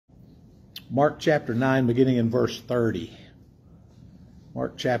Mark chapter 9, beginning in verse 30.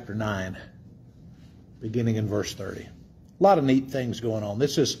 Mark chapter 9, beginning in verse 30. A lot of neat things going on.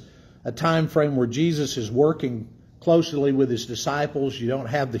 This is a time frame where Jesus is working closely with his disciples. You don't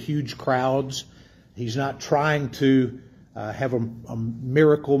have the huge crowds. He's not trying to have a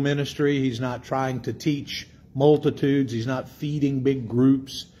miracle ministry. He's not trying to teach multitudes. He's not feeding big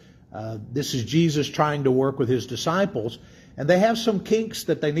groups. This is Jesus trying to work with his disciples. And they have some kinks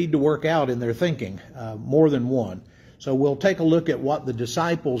that they need to work out in their thinking, more than one. So we'll take a look at what the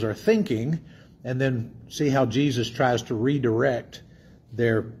disciples are thinking and then see how Jesus tries to redirect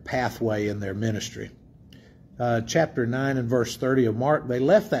their pathway in their ministry. Chapter 9 and verse 30 of Mark, they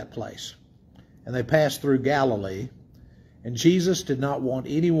left that place and they passed through Galilee, and Jesus did not want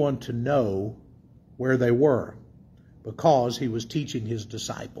anyone to know where they were because he was teaching his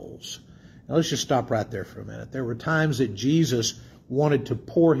disciples. Now let's just stop right there for a minute. There were times that Jesus wanted to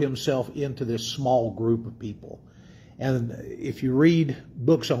pour himself into this small group of people. And if you read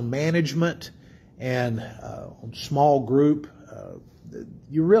books on management and on small group,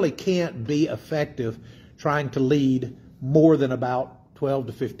 you really can't be effective trying to lead more than about 12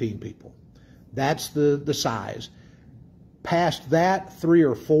 to 15 people. That's the size. Past that, 3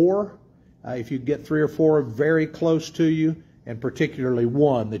 or 4, if you get 3 or 4 very close to you, and particularly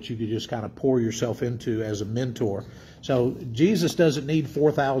one that you could just kind of pour yourself into as a mentor. So Jesus doesn't need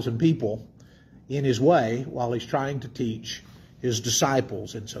 4,000 people in his way while he's trying to teach his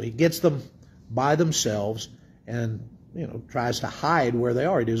disciples. And so he gets them by themselves and, tries to hide where they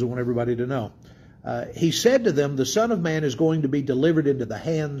are. He doesn't want everybody to know. He said to them, "The Son of Man is going to be delivered into the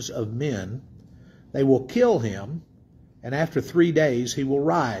hands of men. They will kill him, and after 3 days he will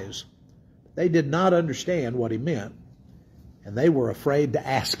rise." They did not understand what he meant, and they were afraid to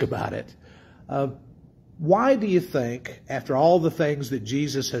ask about it. Why do you think, after all the things that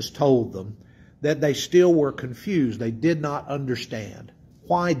Jesus has told them, that they still were confused? They did not understand.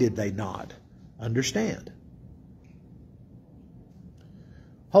 Why did they not understand?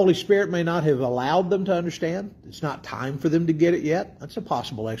 Holy Spirit may not have allowed them to understand. It's not time for them to get it yet. That's a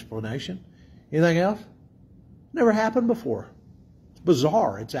possible explanation. Anything else? Never happened before. It's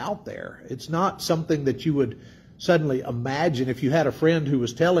bizarre. It's out there. It's not something that you would suddenly imagine if you had a friend who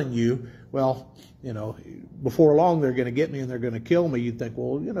was telling you, well, before long they're going to get me and they're going to kill me. You'd think,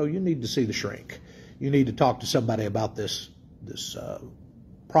 well, you need to see the shrink. You need to talk to somebody about this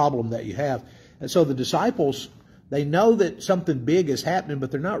problem that you have. And so the disciples, they know that something big is happening,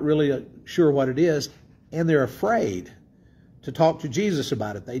 but they're not really sure what it is, and they're afraid to talk to Jesus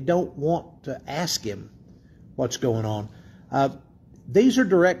about it. They don't want to ask him what's going on. These are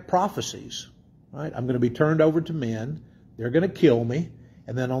direct prophecies. Right? I'm going to be turned over to men. They're going to kill me.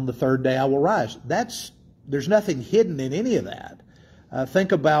 And then on the 3rd day I will rise. There's nothing hidden in any of that.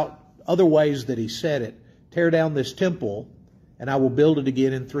 Think about other ways that he said it. Tear down this temple and I will build it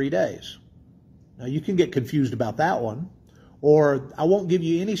again in 3 days. Now you can get confused about that one. Or I won't give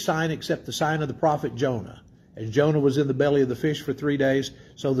you any sign except the sign of the prophet Jonah. As Jonah was in the belly of the fish for 3 days,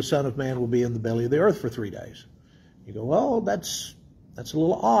 so the Son of Man will be in the belly of the earth for 3 days. You go, well, that's a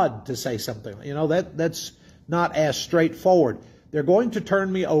little odd to say something. That's not as straightforward. They're going to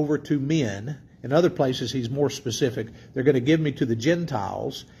turn me over to men. In other places, he's more specific. They're going to give me to the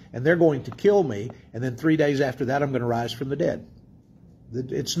Gentiles, and they're going to kill me, and then 3 days after that, I'm going to rise from the dead.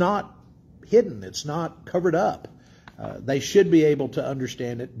 It's not hidden. It's not covered up. They should be able to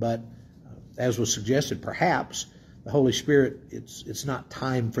understand it, but as was suggested, perhaps the Holy Spirit, it's not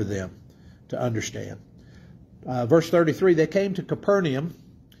time for them to understand. Verse 33, they came to Capernaum,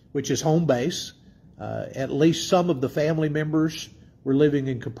 which is home base. At least some of the family members were living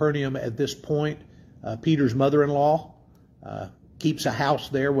in Capernaum at this point. Peter's mother-in-law keeps a house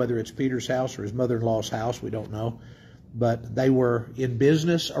there, whether it's Peter's house or his mother-in-law's house, we don't know. But they were in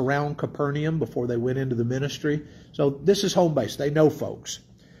business around Capernaum before they went into the ministry. So this is home base. They know folks.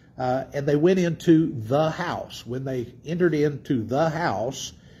 And they went into the house. When they entered into the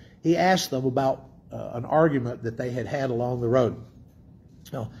house, he asked them about an argument that they had along the road.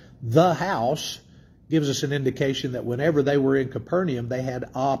 Now, the house gives us an indication that whenever they were in Capernaum, they had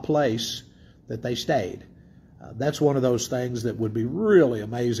a place that they stayed. That's one of those things that would be really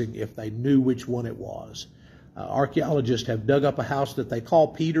amazing if they knew which one it was. Archaeologists have dug up a house that they call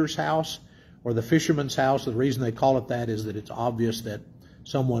Peter's house or the fisherman's house. The reason they call it that is that it's obvious that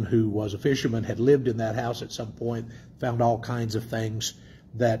someone who was a fisherman had lived in that house at some point, found all kinds of things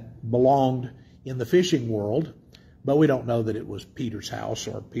that belonged in the fishing world, but we don't know that it was Peter's house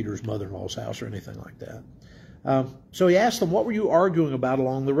or Peter's mother-in-law's house or anything like that. So he asked them, what were you arguing about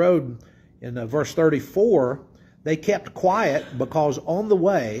along the road? In verse 34, they kept quiet because on the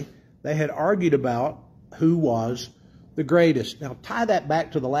way They had argued about who was the greatest. Now, tie that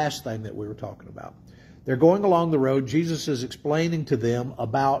back to the last thing that we were talking about. They're going along the road. Jesus is explaining to them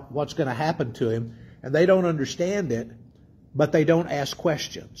about what's going to happen to him, and they don't understand it, but they don't ask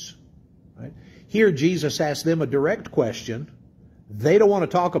questions. Right? Here, Jesus asks them a direct question. They don't want to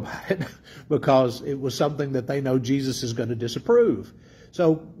talk about it because it was something that they know Jesus is going to disapprove.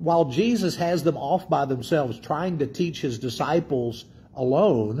 So while Jesus has them off by themselves trying to teach his disciples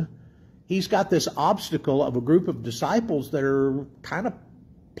alone, he's got this obstacle of a group of disciples that are kind of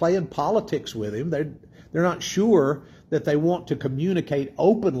playing politics with him. They're not sure that they want to communicate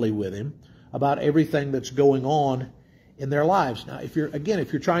openly with him about everything that's going on in their lives. Now, if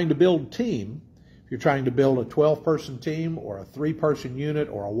you're trying to build a team, if you're trying to build a 12-person team or a 3-person unit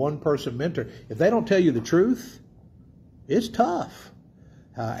or a 1-person mentor, if they don't tell you the truth, it's tough.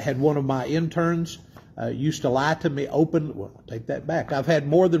 I had one of my interns used to lie to me openly. Well, take that back. I've had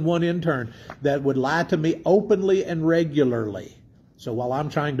more than one intern that would lie to me openly and regularly. So while I'm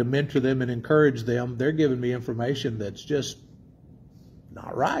trying to mentor them and encourage them, they're giving me information that's just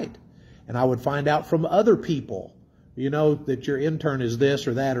not right. And I would find out from other people, you know, that your intern is this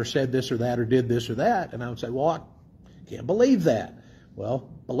or that or said this or that or did this or that. And I would say, well, I can't believe that. Well,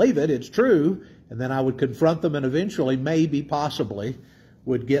 believe it, it's true. And then I would confront them and eventually, maybe, possibly,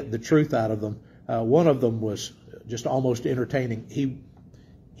 would get the truth out of them. One of them was just almost entertaining.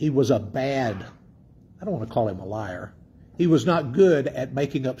 He was a bad, I don't want to call him a liar. He was not good at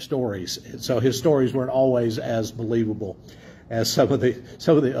making up stories. So his stories weren't always as believable as some of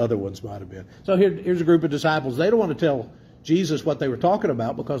the other ones might have been. So here's a group of disciples. They don't want to tell Jesus what they were talking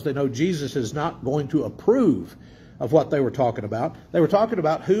about because they know Jesus is not going to approve of what they were talking about. They were talking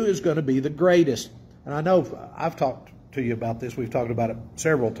about who is going to be the greatest. And I know I've talked to you about this. We've talked about it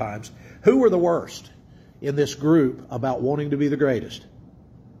several times. Who were the worst in this group about wanting to be the greatest?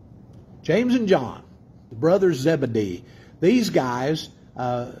 James and John, the brothers Zebedee. These guys,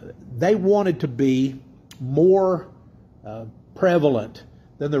 they wanted to be more prevalent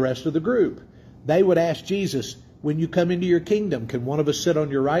than the rest of the group. They would ask Jesus, when you come into your kingdom, can one of us sit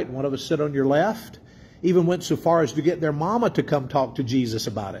on your right and one of us sit on your left? Even went so far as to get their mama to come talk to Jesus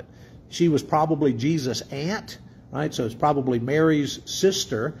about it. She was probably Jesus' aunt, right? So it's probably Mary's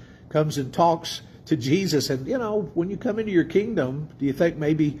sister, comes and talks to Jesus. And, you know, when you come into your kingdom, do you think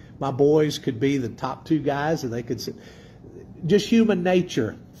maybe my boys could be the top 2 guys and they could sit? Just human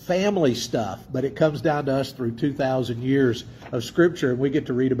nature, family stuff, but it comes down to us through 2,000 years of Scripture, and we get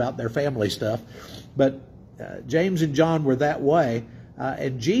to read about their family stuff. But James and John were that way,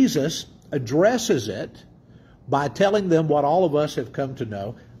 and Jesus addresses it by telling them what all of us have come to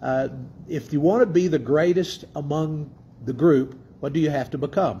know. If you want to be the greatest among the group, what do you have to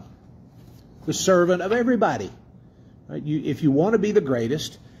become? The servant of everybody. Right? If you want to be the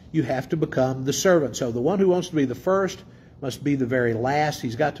greatest, you have to become the servant. So the one who wants to be the first must be the very last.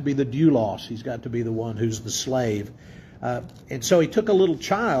 He's got to be the doulos. He's got to be the one who's the slave. And so he took a little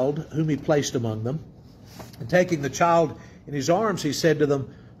child whom he placed among them. And taking the child in his arms, he said to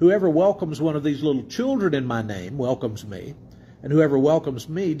them, whoever welcomes one of these little children in my name welcomes me. And whoever welcomes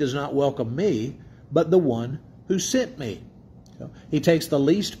me does not welcome me, but the one who sent me. So he takes the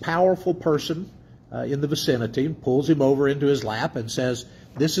least powerful person in the vicinity and pulls him over into his lap and says,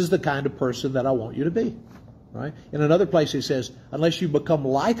 this is the kind of person that I want you to be. Right? In another place he says, unless you become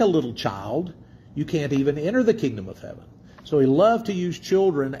like a little child, you can't even enter the kingdom of heaven. So he loved to use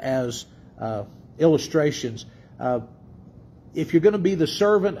children as illustrations. If you're going to be the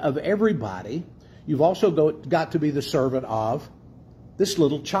servant of everybody, you've also got to be the servant of this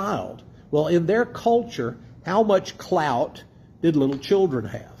little child. Well, in their culture, how much clout did little children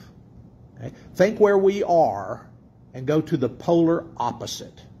have? Okay? Think where we are and go to the polar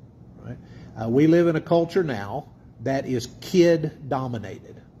opposite. Right? We live in a culture now that is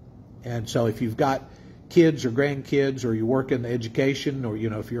kid-dominated. And so if you've got kids or grandkids or you work in education or, you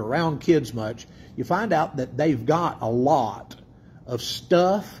know, if you're around kids much, you find out that they've got a lot of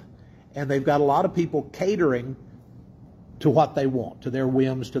stuff and they've got a lot of people catering to what they want, to their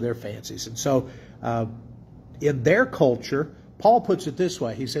whims, to their fancies. And so in their culture, Paul puts it this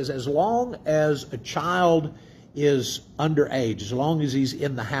way. He says, as long as a child is underage, as long as he's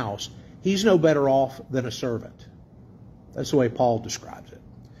in the house, he's no better off than a servant. That's the way Paul describes it.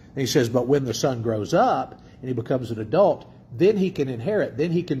 And he says, but when the son grows up and he becomes an adult, then he can inherit.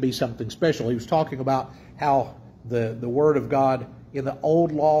 Then he can be something special. He was talking about how the Word of God in the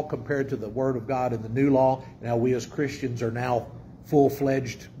old law compared to the Word of God in the new law, and how we as Christians are now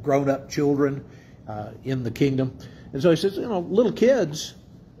full-fledged, grown-up children in the kingdom. And so he says, you know, little kids,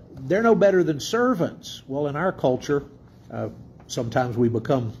 they're no better than servants. Well, in our culture, sometimes we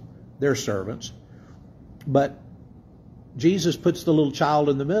become their servants. But Jesus puts the little child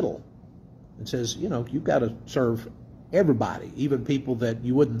in the middle and says, you've got to serve everybody, even people that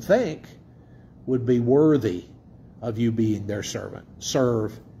you wouldn't think would be worthy of you being their servant.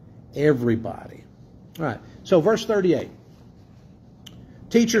 Serve everybody. All right, so verse 38.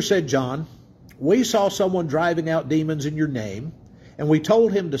 Teacher, said John, we saw someone driving out demons in your name, and we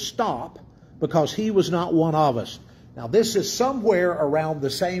told him to stop because he was not one of us. Now, this is somewhere around the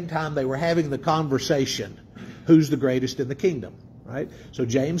same time they were having the conversation, who's the greatest in the kingdom, right? So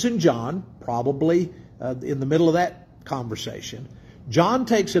James and John, probably in the middle of that conversation, John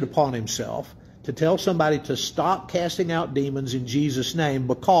takes it upon himself to tell somebody to stop casting out demons in Jesus' name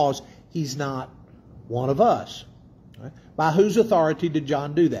because he's not one of us. Right? By whose authority did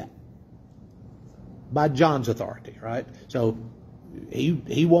John do that? By John's authority, right? So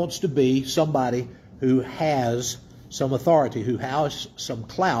he wants to be somebody who has some authority, who has some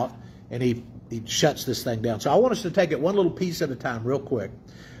clout, and he shuts this thing down. So I want us to take it one little piece at a time real quick.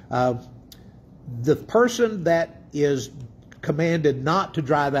 The person that is commanded not to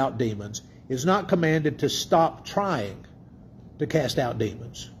drive out demons is not commanded to stop trying to cast out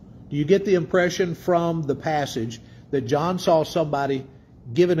demons. Do you get the impression from the passage that John saw somebody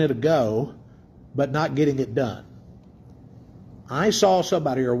giving it a go, but not getting it done? I saw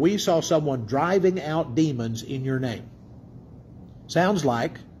somebody, or we saw someone driving out demons in your name. Sounds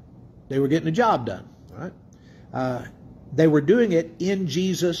like they were getting the job done, right? They were doing it in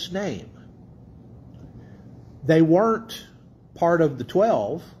Jesus' name. They weren't part of the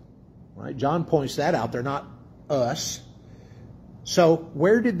 12, right? John points that out. They're not us. So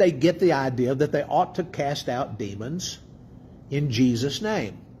where did they get the idea that they ought to cast out demons in Jesus'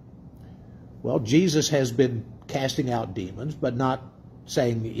 name? Well, Jesus has been casting out demons, but not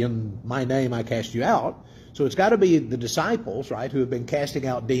saying, in my name I cast you out. So it's got to be the disciples, right, who have been casting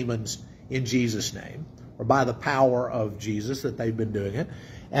out demons in Jesus' name, or by the power of Jesus that they've been doing it.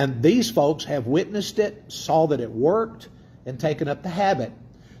 And these folks have witnessed it, saw that it worked, and taken up the habit.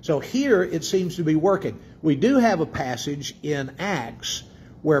 So here it seems to be working. We do have a passage in Acts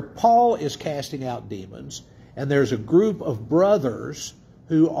where Paul is casting out demons, and there's a group of brothers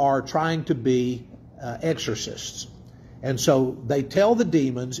who are trying to be exorcists. And so they tell the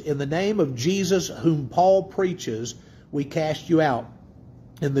demons, in the name of Jesus whom Paul preaches, we cast you out.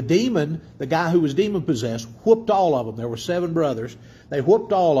 And the demon, the guy who was demon-possessed, whooped all of them. There were 7 brothers. They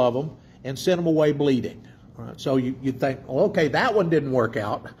whooped all of them and sent them away bleeding. All right, so you'd think, well, okay, that one didn't work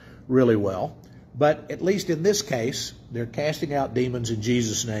out really well. But at least in this case, they're casting out demons in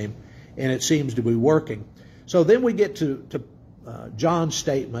Jesus' name, and it seems to be working. So then we get to John's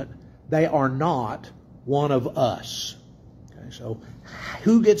statement, they are not one of us. Okay, so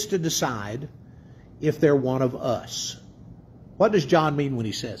who gets to decide if they're one of us? What does John mean when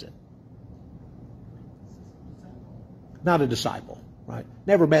he says it? Not a disciple, right?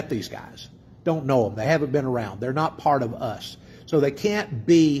 Never met these guys. Don't know them. They haven't been around. They're not part of us. So they can't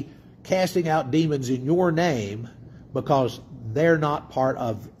be casting out demons in your name because they're not part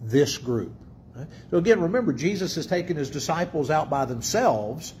of this group. Right? So again, remember, Jesus has taken his disciples out by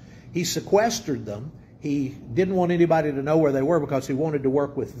themselves. He sequestered them. He didn't want anybody to know where they were because he wanted to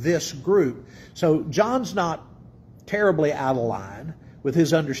work with this group. So John's not terribly out of line with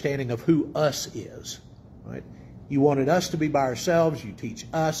his understanding of who us is. Right? You wanted us to be by ourselves. You teach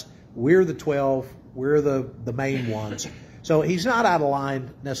us. We're the 12. We're the main ones. So he's not out of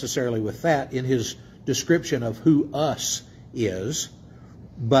line necessarily with that in his description of who us is.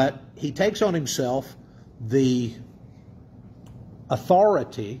 But he takes on himself the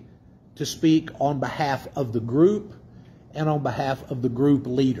authority to speak on behalf of the group and on behalf of the group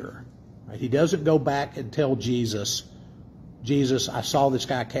leader. Right? He doesn't go back and tell Jesus, I saw this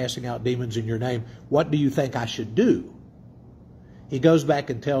guy casting out demons in your name. What do you think I should do? He goes back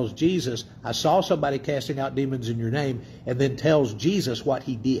and tells Jesus, I saw somebody casting out demons in your name, and then tells Jesus what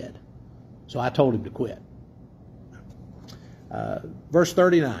he did. So I told him to quit. Verse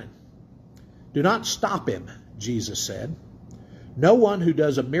 39. Do not stop him, Jesus said. No one who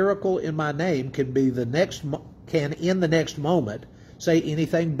does a miracle in my name can in the next moment say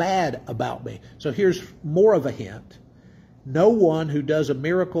anything bad about me. So here's more of a hint. No one who does a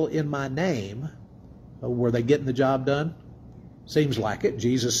miracle in my name, were they getting the job done? Seems like it.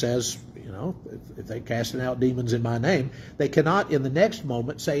 Jesus says, if they're casting out demons in my name, they cannot in the next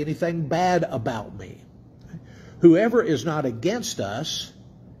moment say anything bad about me. Whoever is not against us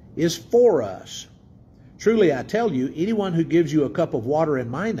is for us. Truly, I tell you, anyone who gives you a cup of water in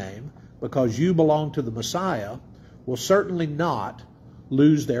my name, because you belong to the Messiah, will certainly not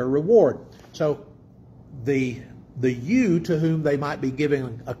lose their reward. So the the you to whom they might be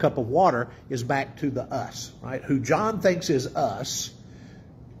giving a cup of water is back to the us, right? Who John thinks is us,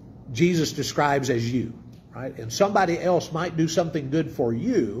 Jesus describes as you, right? And somebody else might do something good for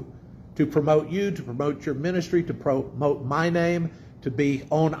you, to promote your ministry, to promote my name, to be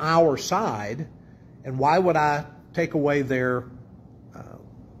on our side. And why would I take away their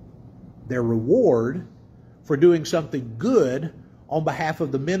reward for doing something good on behalf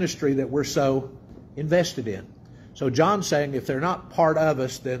of the ministry that we're so invested in? So John's saying if they're not part of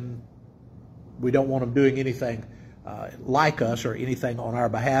us, then we don't want them doing anything like us or anything on our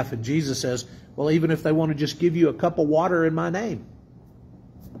behalf. And Jesus says, well, even if they want to just give you a cup of water in my name,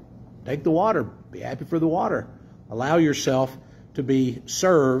 take the water. Be happy for the water. Allow yourself to be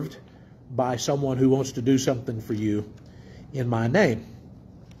served by someone who wants to do something for you in my name.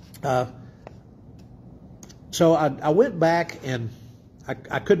 So I went back and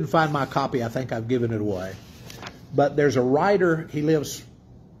I couldn't find my copy. I think I've given it away. But there's a writer. He lives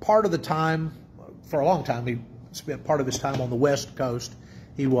part of the time, for a long time, he spent part of his time on the West Coast.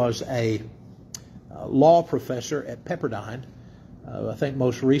 He was a law professor at Pepperdine. I think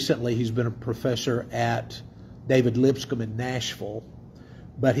most recently he's been a professor at David Lipscomb in Nashville.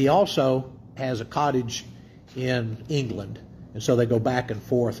 But he also has a cottage in England, and so they go back and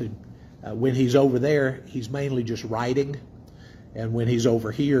forth. And when he's over there, he's mainly just writing, and when he's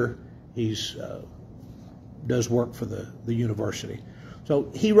over here, he's does work for the university.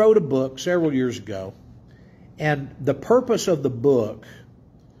 So he wrote a book several years ago, and the purpose of the book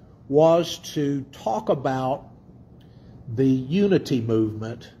was to talk about the unity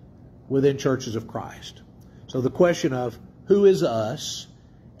movement within churches of Christ. So the question of who is us,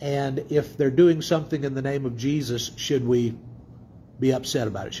 and if they're doing something in the name of Jesus, should we be upset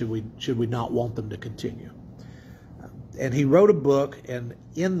about it? Should we not want them to continue? And he wrote a book, and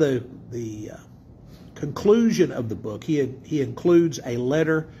in the conclusion of the book, he includes a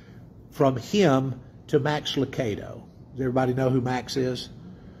letter from him to Max Lucado. Does everybody know who Max is?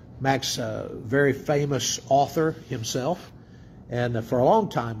 Max, a very famous author himself, and for a long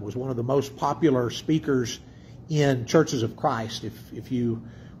time was one of the most popular speakers in churches of Christ. If you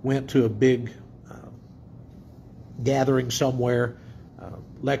went to a big gathering somewhere,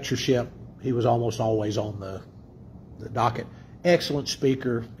 lectureship, he was almost always on the docket. Excellent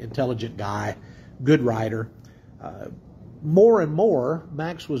speaker, intelligent guy, good writer. More and more,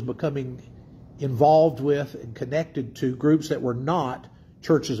 Max was becoming involved with and connected to groups that were not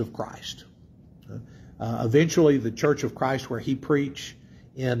churches of Christ. Eventually, the Church of Christ where he preached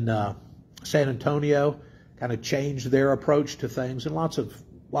in San Antonio kind of changed their approach to things, and lots of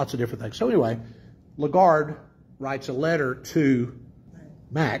different things. So anyway, Lagarde writes a letter to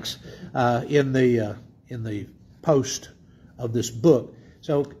Max in the post of this book.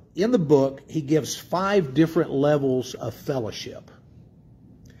 So in the book, he gives 5 different levels of fellowship,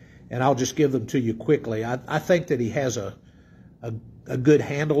 and I'll just give them to you quickly. I think that he has a good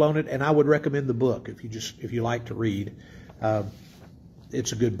handle on it, and I would recommend the book if you like to read.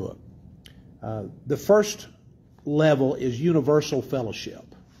 It's a good book. The first level is universal fellowship.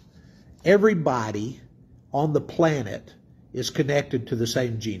 Everybody on the planet is connected to the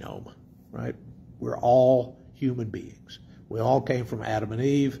same genome, right? We're all human beings. We all came from Adam and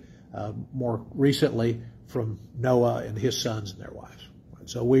Eve, more recently from Noah and his sons and their wives.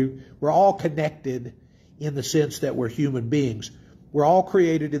 So we're all connected in the sense that we're human beings. We're all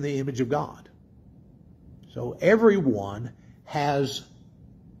created in the image of God. So everyone has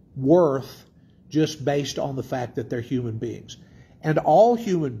worth just based on the fact that they're human beings. And all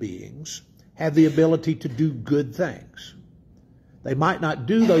human beings have the ability to do good things. They might not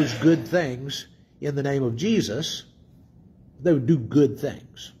do those good things in the name of Jesus. They would do good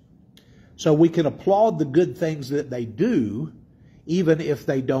things. So we can applaud the good things that they do, even if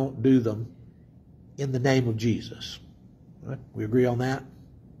they don't do them in the name of Jesus. Right? We agree on that?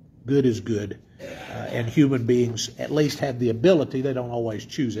 Good is good. And human beings at least have the ability, they don't always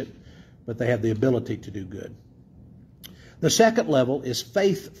choose it, but they have the ability to do good. The second level is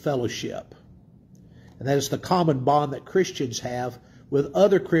faith fellowship. And that is the common bond that Christians have with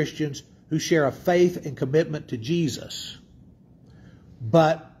other Christians who share a faith and commitment to Jesus,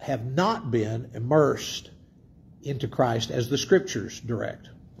 but have not been immersed into Christ as the Scriptures direct.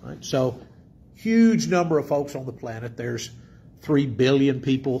 Right? So, huge number of folks on the planet. There's 3 billion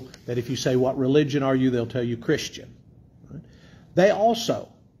people that if you say, what religion are you, they'll tell you Christian. Right? They also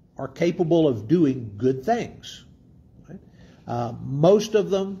are capable of doing good things. Right? Most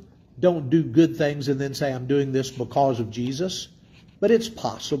of them don't do good things and then say, I'm doing this because of Jesus. But it's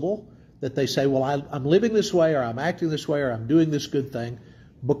possible that they say, well, I'm living this way, or I'm acting this way, or I'm doing this good thing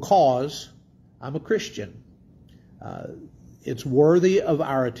because I'm a Christian. It's worthy of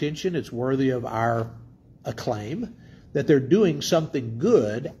our attention. It's worthy of our acclaim that they're doing something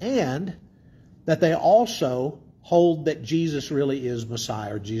good, and that they also hold that Jesus really is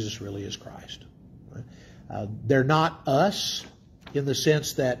Messiah, or Jesus really is Christ. They're not us in the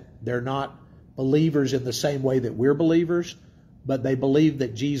sense that they're not believers in the same way that we're believers, but they believe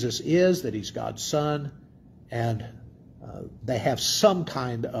that Jesus is, that He's God's Son, and they have some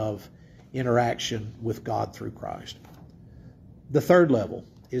kind of interaction with God through Christ. The third level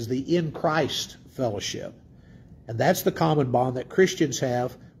is the in Christ fellowship. And that's the common bond that Christians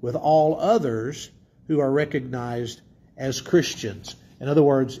have with all others who are recognized as Christians. In other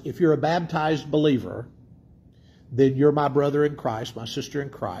words, if you're a baptized believer, then you're my brother in Christ, my sister in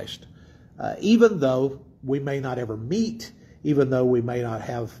Christ. Even though we may not ever meet, even though we may not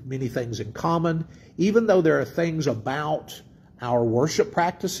have many things in common, even though there are things about our worship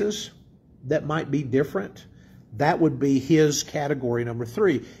practices that might be different, that would be his category number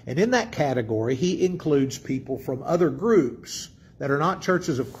 3. And in that category, he includes people from other groups that are not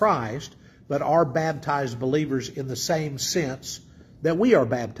churches of Christ, but are baptized believers in the same sense that we are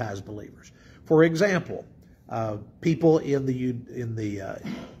baptized believers. For example, people in the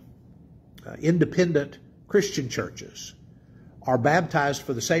independent Christian churches are baptized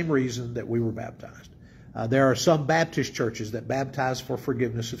for the same reason that we were baptized. There are some Baptist churches that baptize for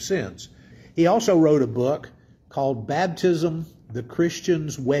forgiveness of sins. He also wrote a book called Baptism, the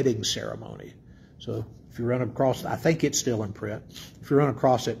Christian's Wedding Ceremony. So if you run across, I think it's still in print. If you run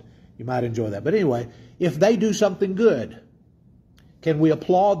across it, you might enjoy that. But anyway, if they do something good, can we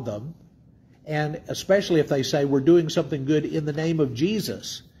applaud them? And especially if they say we're doing something good in the name of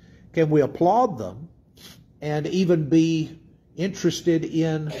Jesus, can we applaud them and even be interested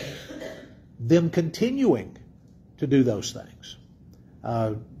in them continuing to do those things?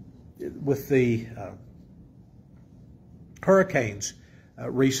 With the hurricanes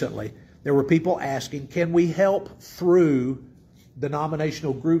recently, there were people asking, can we help through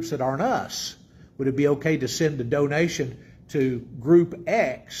denominational groups that aren't us? Would it be okay to send a donation to Group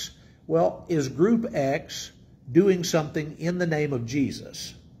X? Well, is Group X doing something in the name of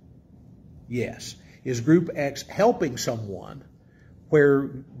Jesus? Yes. Is Group X helping someone where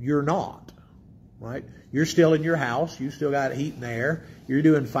you're not? Right? You're still in your house. You still got heat and air. You're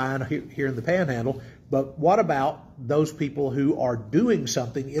doing fine here in the Panhandle. But what about those people who are doing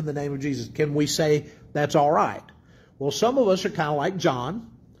something in the name of Jesus? Can we say that's all right? Well, some of us are kind of like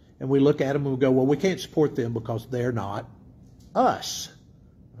John, and we look at them and we go, well, we can't support them because they're not us.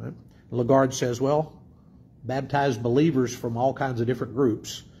 Right? Lagarde says, well, baptized believers from all kinds of different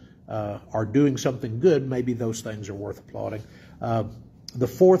groups are doing something good. Maybe those things are worth applauding. The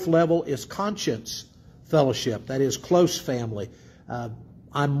fourth level is conscience fellowship. That is close family.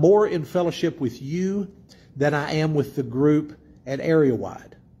 I'm more in fellowship with you than I am with the group at Area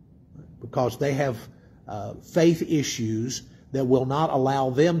Wide, because they have faith issues that will not allow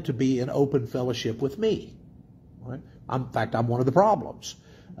them to be in open fellowship with me. Right? In fact, I'm one of the problems.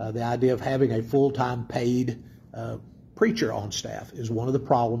 The idea of having a full-time paid preacher on staff is one of the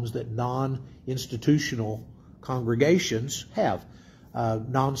problems that non-institutional congregations have.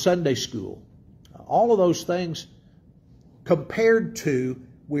 Non-Sunday school. All of those things compared to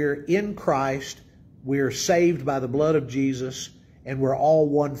we're in Christ, we're saved by the blood of Jesus, and we're all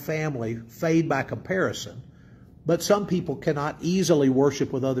one family, fade by comparison. But some people cannot easily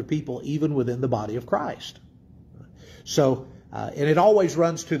worship with other people, even within the body of Christ. So, and it always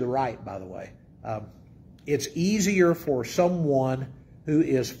runs to the right, by the way. It's easier for someone who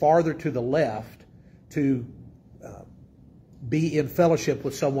is farther to the left to be in fellowship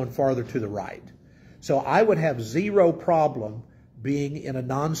with someone farther to the right. So I would have zero problem being in a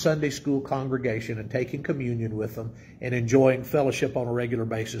non-Sunday school congregation and taking communion with them and enjoying fellowship on a regular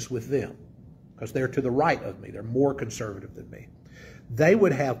basis with them, because they're to the right of me. They're more conservative than me. They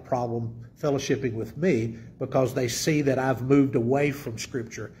would have problem fellowshipping with me because they see that I've moved away from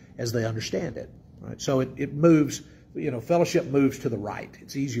Scripture as they understand it. Right? So it moves, fellowship moves to the right.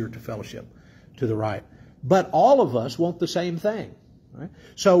 It's easier to fellowship to the right. But all of us want the same thing. Right?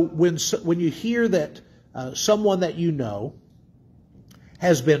 So when you hear that someone that you know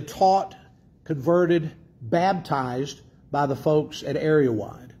has been taught, converted, baptized by the folks at Area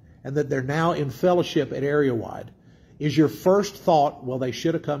Wide, and that they're now in fellowship at Area Wide, is your first thought, well, they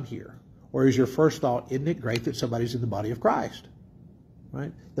should have come here? Or is your first thought, isn't it great that somebody's in the body of Christ?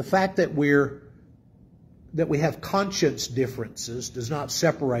 Right? The fact that we have conscience differences does not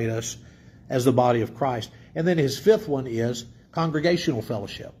separate us as the body of Christ. And then his fifth one is congregational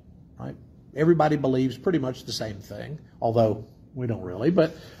fellowship. Right? Everybody believes pretty much the same thing, although we don't really,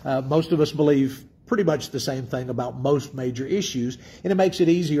 but most of us believe pretty much the same thing about most major issues, and it makes it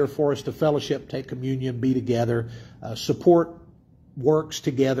easier for us to fellowship, take communion, be together, support works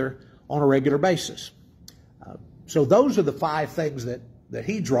together on a regular basis. So those are the 5 things that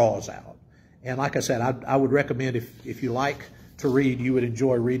he draws out. And like I said, I would recommend if you like to read, you would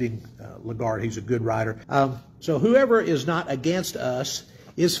enjoy reading Lagarde. He's a good writer. So whoever is not against us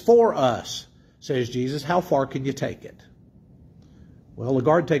is for us, says Jesus. How far can you take it? Well,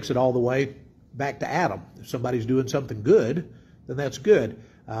 Lagarde takes it all the way back to Adam. If somebody's doing something good, then that's good.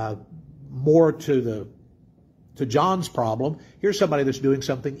 More to John's problem, here's somebody that's doing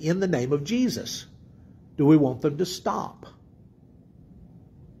something in the name of Jesus. Do we want them to stop?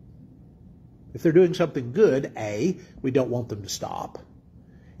 If they're doing something good, A, we don't want them to stop.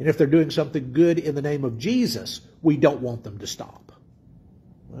 And if they're doing something good in the name of Jesus, we don't want them to stop.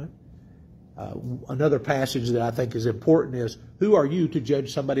 Right? Another passage that I think is important is, who are you to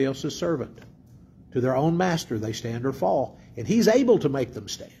judge somebody else's servant? To their own master they stand or fall, and he's able to make them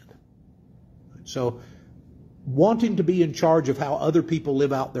stand. So, wanting to be in charge of how other people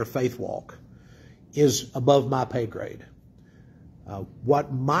live out their faith walk is above my pay grade.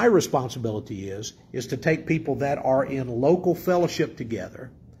 What my responsibility is to take people that are in local fellowship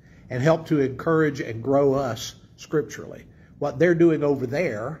together and help to encourage and grow us scripturally. What they're doing over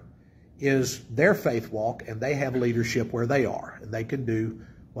there is their faith walk, and they have leadership where they are, and they can do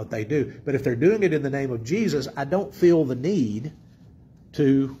what they do. But if they're doing it in the name of Jesus, I don't feel the need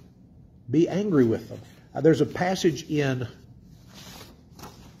to be angry with them. There's a passage in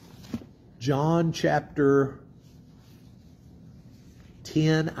John chapter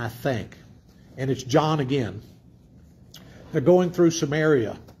 10, I think, and it's John again. They're going through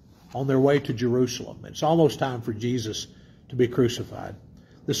Samaria on their way to Jerusalem. It's almost time for Jesus to be crucified.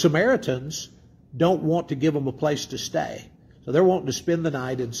 The Samaritans don't want to give them a place to stay. So they're wanting to spend the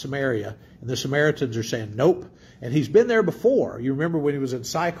night in Samaria, and the Samaritans are saying, nope. And he's been there before. You remember when he was in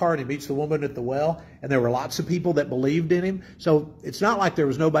Sychar and he meets the woman at the well, and there were lots of people that believed in him. So it's not like there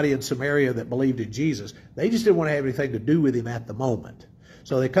was nobody in Samaria that believed in Jesus. They just didn't want to have anything to do with him at the moment.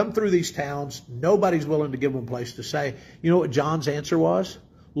 So they come through these towns. Nobody's willing to give them a place to stay. You know what John's answer was?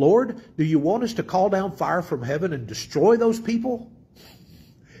 Lord, do you want us to call down fire from heaven and destroy those people?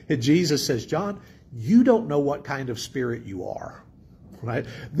 And Jesus says, John, you don't know what kind of spirit you are. Right?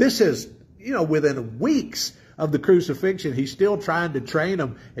 This is, within weeks of the crucifixion, he's still trying to train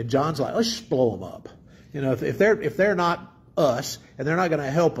them. And John's like, let's just blow them up. If they're not us and they're not going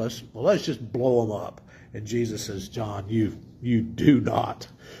to help us, well, let's just blow them up. And Jesus says, John, you do not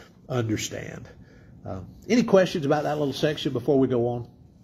understand. Any questions about that little section before we go on?